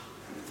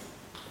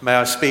May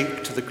I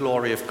speak to the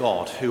glory of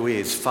God, who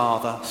is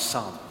Father,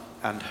 Son,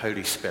 and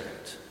Holy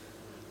Spirit.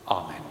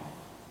 Amen.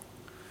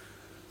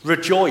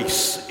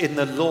 Rejoice in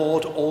the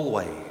Lord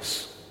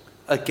always.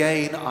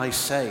 Again I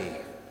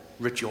say,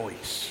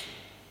 rejoice.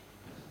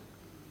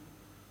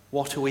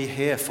 What are we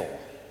here for?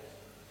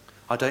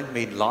 I don't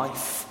mean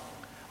life.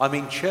 I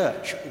mean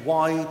church.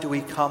 Why do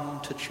we come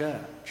to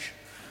church?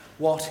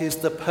 What is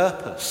the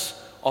purpose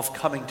of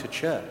coming to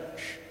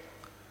church?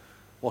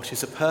 What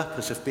is the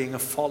purpose of being a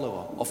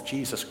follower of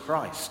Jesus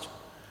Christ,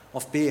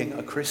 of being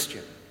a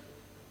Christian?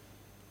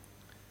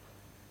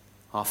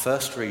 Our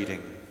first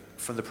reading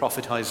from the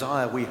prophet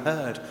Isaiah, we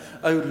heard,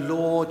 "O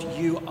Lord,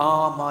 you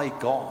are my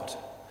God.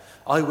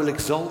 I will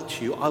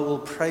exalt you. I will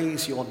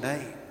praise your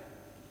name."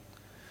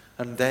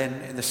 And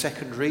then in the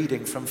second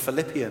reading from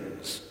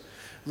Philippians,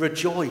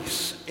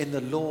 "Rejoice in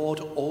the Lord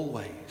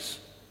always."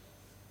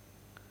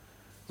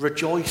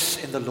 Rejoice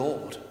in the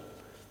Lord.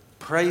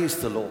 Praise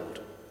the Lord.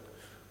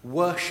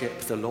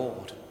 Worship the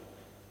Lord.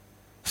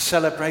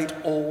 Celebrate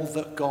all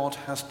that God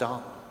has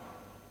done.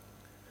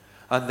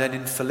 And then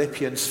in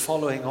Philippians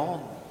following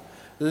on,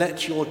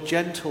 let your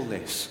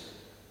gentleness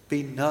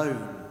be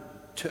known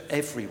to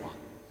everyone.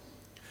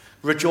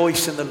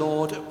 Rejoice in the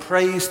Lord,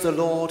 praise the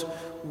Lord,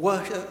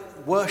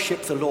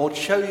 worship the Lord,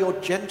 show your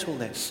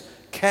gentleness,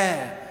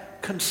 care,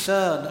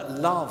 concern,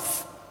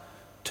 love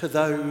to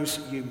those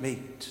you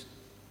meet.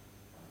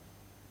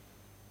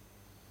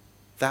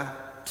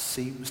 That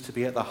seems to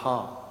be at the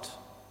heart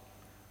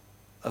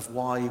of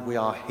why we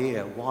are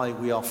here, why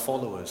we are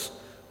followers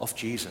of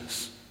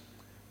Jesus.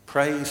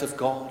 Praise of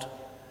God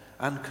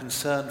and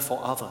concern for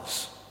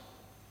others.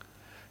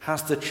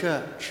 Has the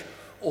church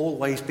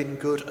always been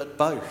good at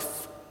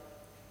both?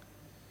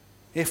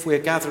 If we're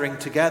gathering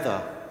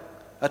together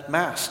at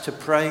Mass to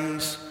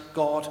praise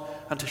God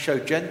and to show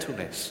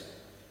gentleness,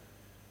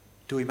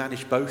 do we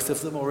manage both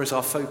of them, or is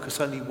our focus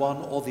only one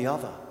or the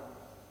other?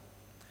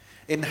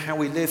 In how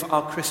we live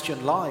our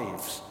Christian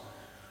lives,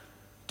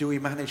 do we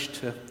manage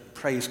to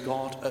praise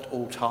God at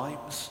all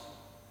times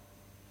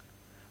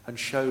and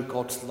show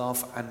God's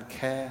love and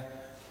care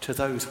to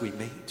those we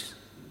meet?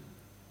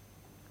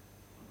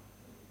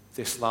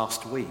 This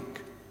last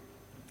week,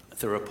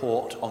 the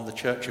report on the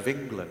Church of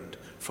England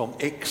from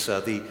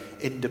ICSA, the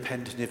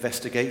independent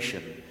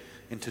investigation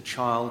into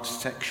child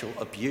sexual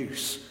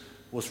abuse,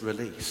 was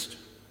released.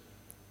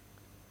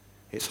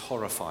 It's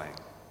horrifying,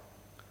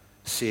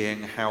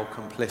 seeing how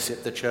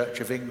complicit the Church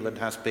of England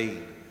has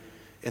been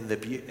in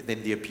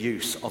the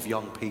abuse of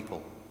young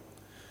people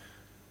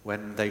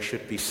when they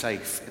should be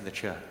safe in the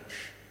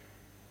church.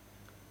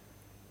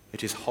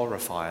 It is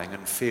horrifying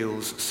and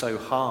feels so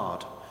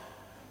hard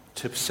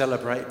to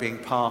celebrate being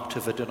part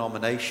of a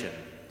denomination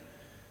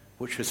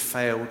which has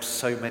failed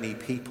so many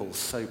people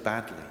so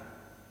badly.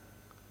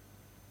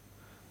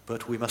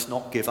 But we must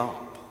not give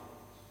up.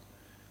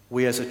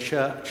 We as a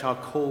church are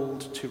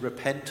called to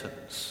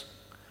repentance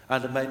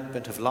and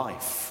amendment of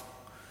life,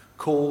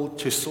 called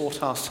to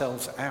sort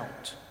ourselves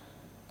out,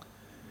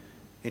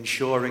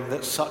 ensuring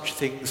that such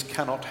things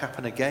cannot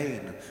happen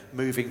again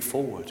moving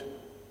forward.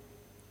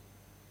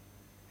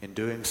 In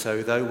doing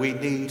so, though, we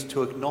need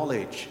to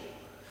acknowledge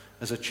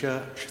as a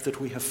church that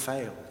we have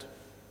failed.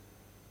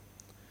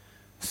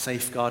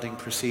 Safeguarding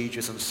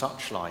procedures and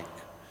such like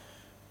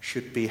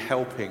should be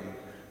helping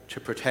to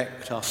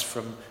protect us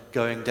from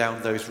going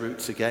down those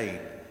routes again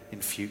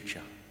in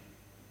future.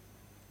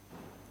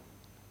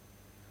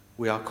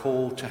 We are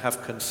called to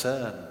have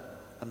concern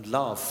and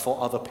love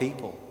for other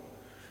people,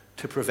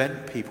 to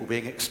prevent people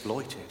being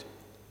exploited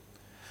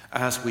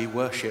as we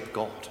worship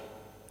God.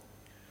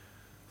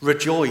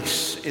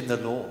 Rejoice in the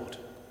Lord.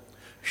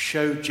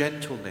 Show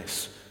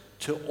gentleness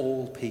to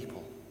all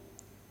people.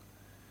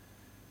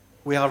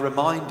 We are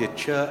reminded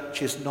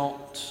church is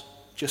not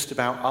just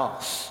about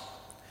us.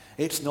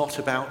 It's not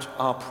about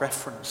our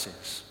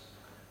preferences,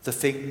 the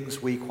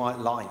things we quite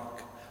like,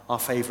 our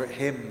favourite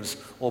hymns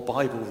or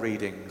Bible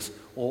readings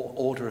or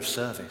order of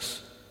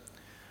service.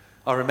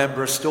 I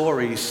remember a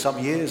story some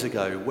years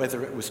ago,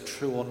 whether it was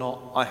true or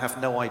not, I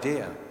have no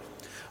idea,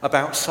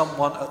 about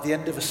someone at the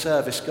end of a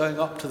service going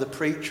up to the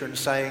preacher and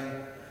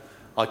saying,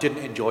 "I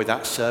didn't enjoy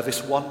that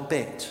service one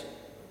bit."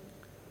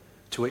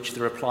 To which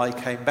the reply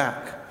came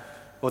back,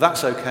 "Well,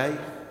 that's okay.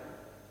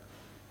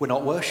 We're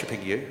not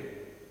worshipping you.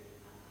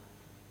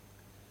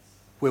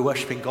 We're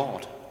worshipping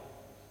God,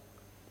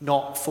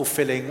 not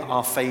fulfilling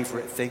our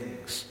favourite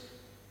things."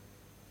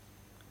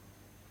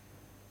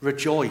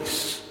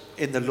 Rejoice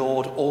in the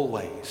Lord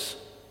always.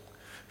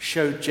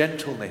 Show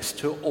gentleness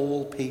to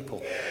all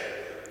people.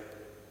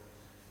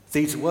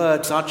 These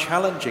words are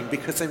challenging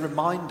because they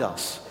remind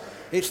us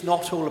it's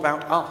not all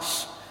about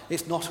us.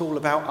 It's not all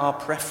about our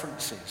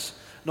preferences.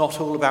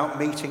 Not all about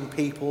meeting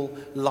people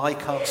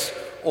like us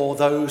or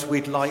those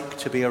we'd like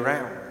to be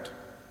around.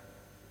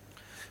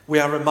 We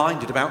are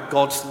reminded about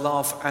God's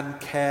love and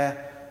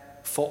care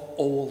for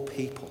all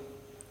people.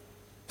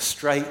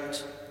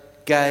 Straight,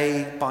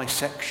 gay,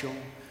 bisexual,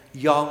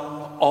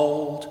 young,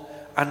 old,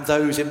 and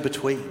those in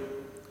between.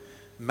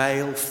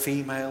 Male,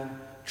 female,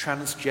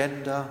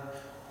 transgender,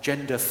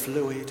 gender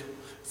fluid,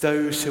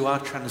 those who are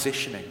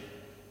transitioning,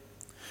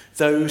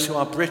 those who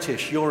are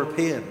British,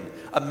 European,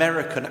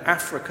 American,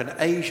 African,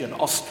 Asian,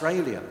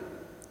 Australian,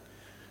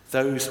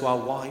 those who are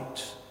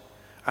white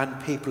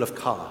and people of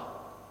colour,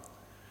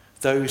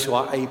 those who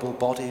are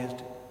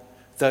able-bodied,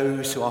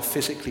 those who are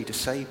physically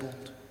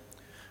disabled,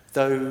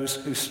 those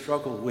who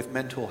struggle with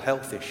mental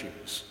health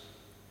issues,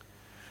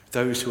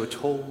 those who are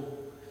tall,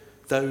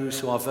 those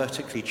who are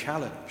vertically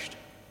challenged,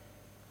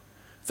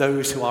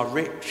 those who are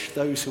rich,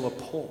 those who are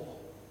poor,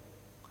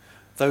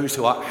 those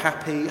who are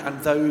happy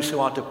and those who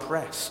are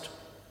depressed,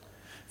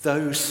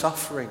 those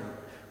suffering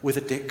with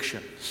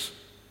addictions.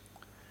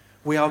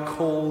 We are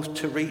called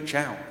to reach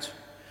out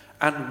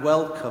and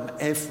welcome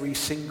every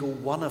single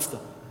one of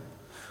them.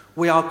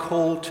 We are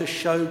called to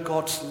show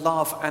God's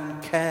love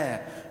and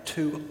care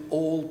to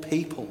all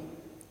people.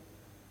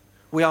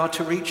 We are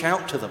to reach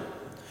out to them,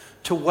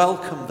 to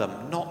welcome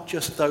them, not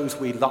just those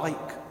we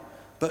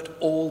like, but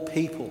all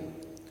people,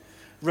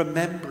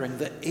 remembering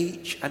that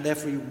each and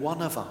every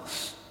one of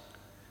us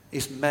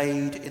is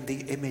made in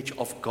the image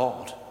of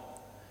God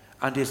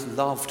and is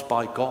loved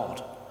by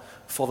God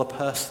for the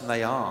person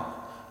they are,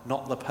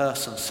 not the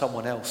person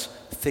someone else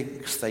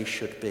thinks they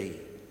should be.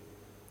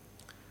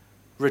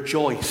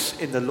 Rejoice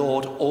in the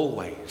Lord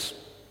always.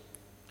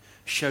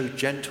 Show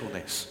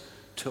gentleness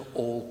to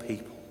all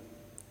people.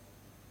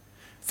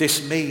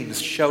 This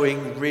means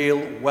showing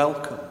real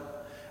welcome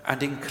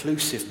and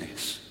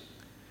inclusiveness,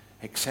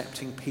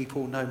 accepting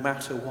people no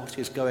matter what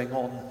is going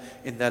on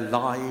in their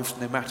lives,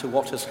 no matter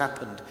what has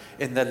happened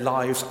in their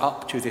lives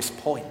up to this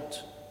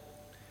point.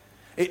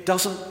 It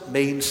doesn't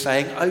mean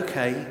saying,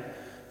 okay,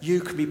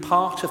 you can be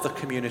part of the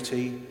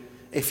community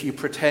if you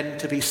pretend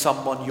to be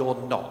someone you're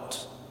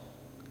not.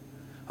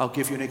 I'll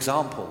give you an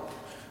example.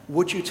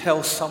 Would you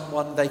tell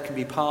someone they can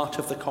be part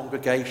of the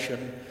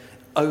congregation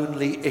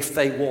only if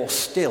they wore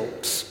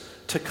stilts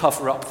to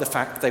cover up the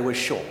fact they were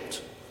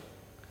short?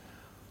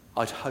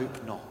 I'd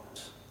hope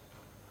not.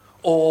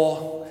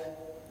 Or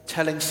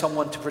telling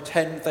someone to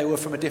pretend they were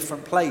from a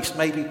different place,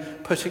 maybe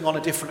putting on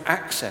a different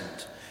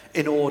accent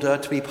in order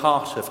to be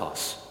part of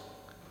us.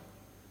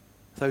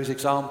 Those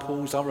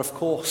examples are, of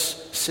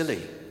course,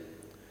 silly.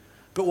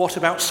 But what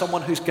about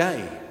someone who's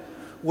gay?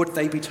 Would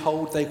they be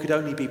told they could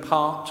only be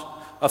part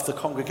of the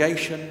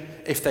congregation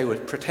if they were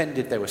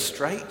pretended they were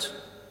straight?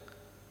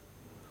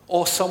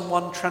 Or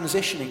someone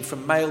transitioning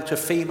from male to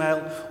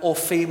female or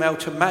female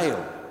to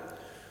male?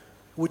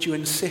 Would you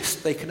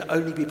insist they can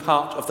only be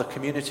part of the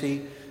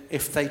community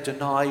if they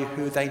deny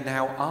who they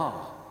now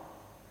are?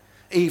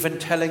 Even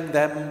telling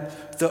them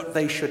that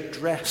they should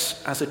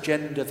dress as a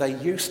gender they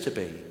used to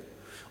be,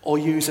 or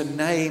use a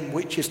name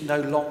which is no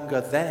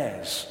longer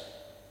theirs,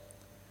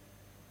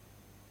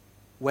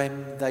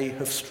 when they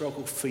have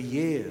struggled for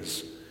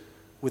years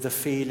with a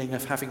feeling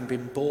of having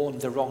been born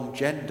the wrong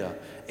gender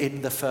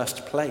in the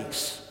first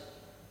place.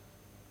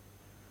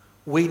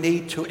 We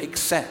need to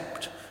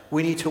accept,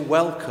 we need to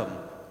welcome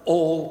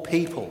all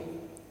people,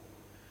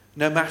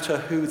 no matter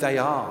who they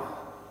are.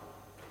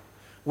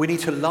 We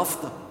need to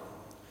love them.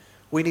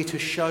 We need to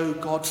show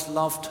God's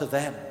love to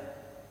them.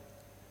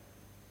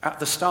 At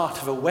the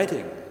start of a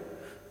wedding,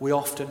 we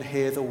often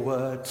hear the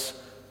words,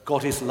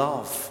 God is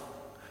love.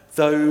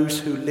 Those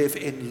who live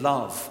in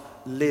love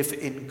live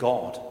in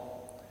God,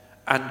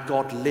 and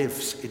God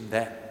lives in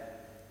them.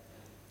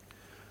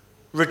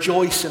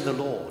 Rejoice in the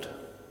Lord.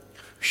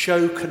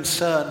 Show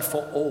concern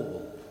for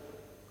all.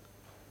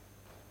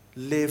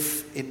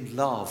 Live in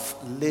love.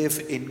 Live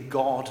in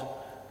God.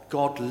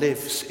 God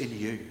lives in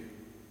you.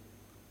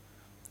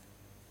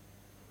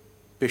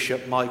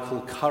 Bishop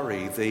Michael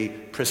Curry, the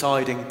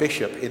presiding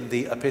bishop in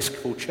the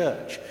Episcopal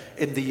Church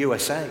in the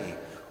USA,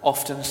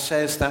 often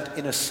says that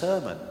in a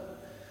sermon,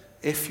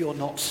 if you're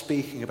not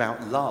speaking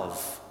about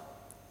love,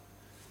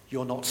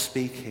 you're not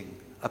speaking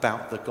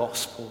about the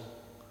gospel.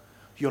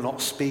 You're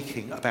not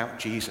speaking about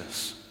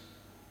Jesus.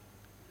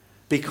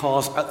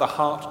 Because at the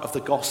heart of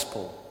the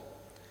gospel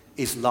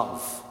is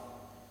love.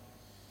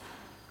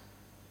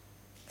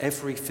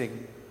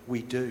 Everything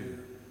we do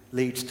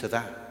leads to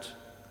that.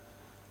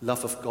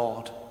 Love of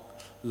God,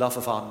 love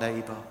of our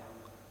neighbour,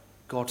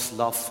 God's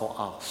love for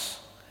us.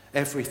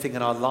 Everything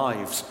in our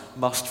lives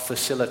must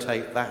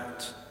facilitate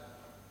that.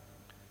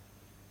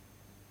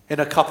 In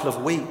a couple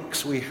of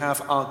weeks, we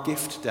have our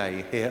gift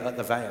day here at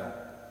the Vale.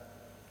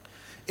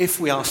 If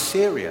we are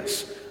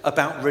serious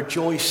about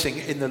rejoicing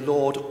in the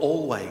Lord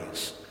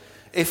always,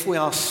 if we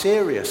are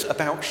serious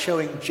about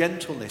showing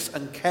gentleness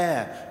and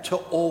care to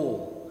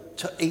all,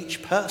 to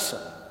each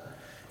person,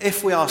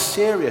 if we are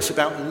serious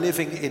about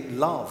living in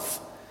love,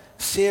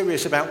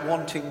 serious about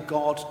wanting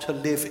God to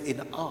live in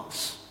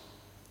us,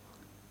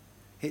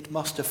 it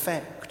must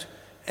affect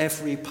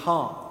every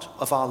part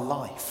of our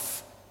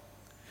life.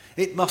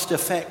 It must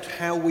affect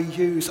how we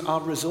use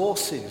our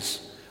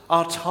resources,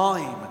 our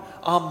time,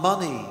 our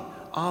money,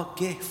 our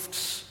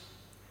gifts.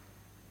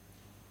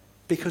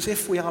 Because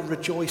if we are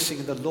rejoicing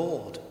in the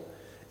Lord,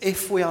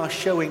 if we are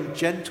showing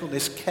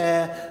gentleness,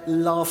 care,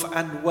 love,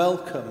 and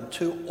welcome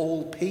to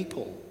all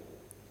people,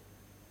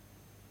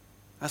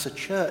 as a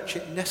church,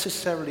 it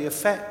necessarily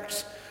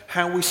affects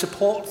how we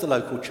support the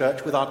local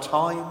church with our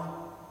time,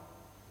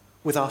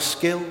 with our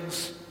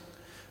skills,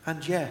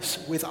 and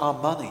yes, with our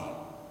money.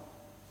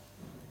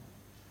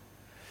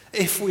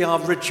 If we are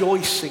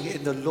rejoicing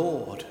in the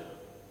Lord,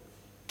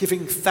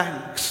 giving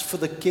thanks for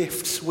the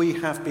gifts we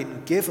have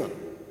been given,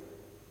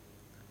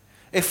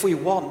 if we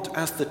want,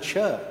 as the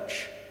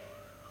church,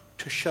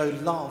 to show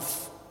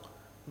love,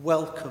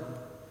 welcome,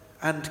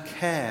 and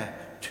care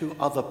to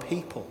other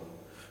people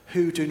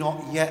who do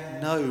not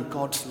yet know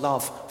God's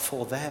love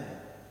for them,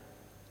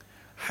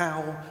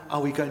 how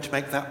are we going to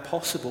make that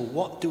possible?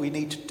 What do we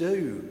need to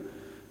do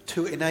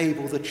to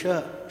enable the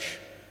church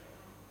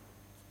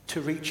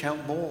to reach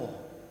out more,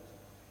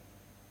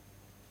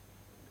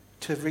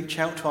 to reach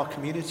out to our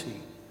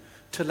community,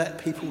 to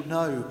let people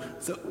know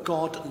that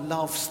God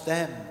loves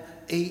them,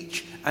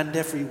 each and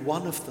every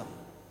one of them?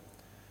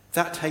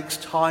 That takes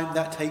time,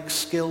 that takes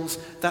skills,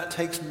 that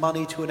takes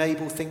money to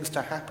enable things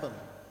to happen.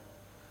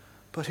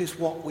 But it's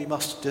what we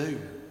must do.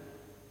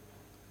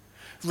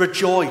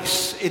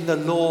 Rejoice in the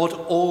Lord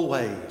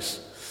always.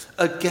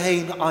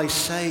 Again I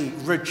say,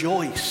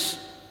 rejoice.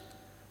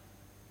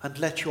 And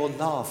let your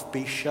love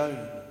be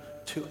shown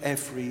to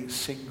every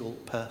single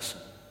person.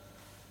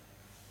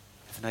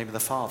 In the name of the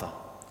Father,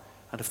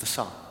 and of the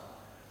Son,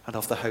 and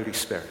of the Holy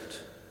Spirit.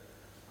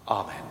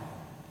 Amen.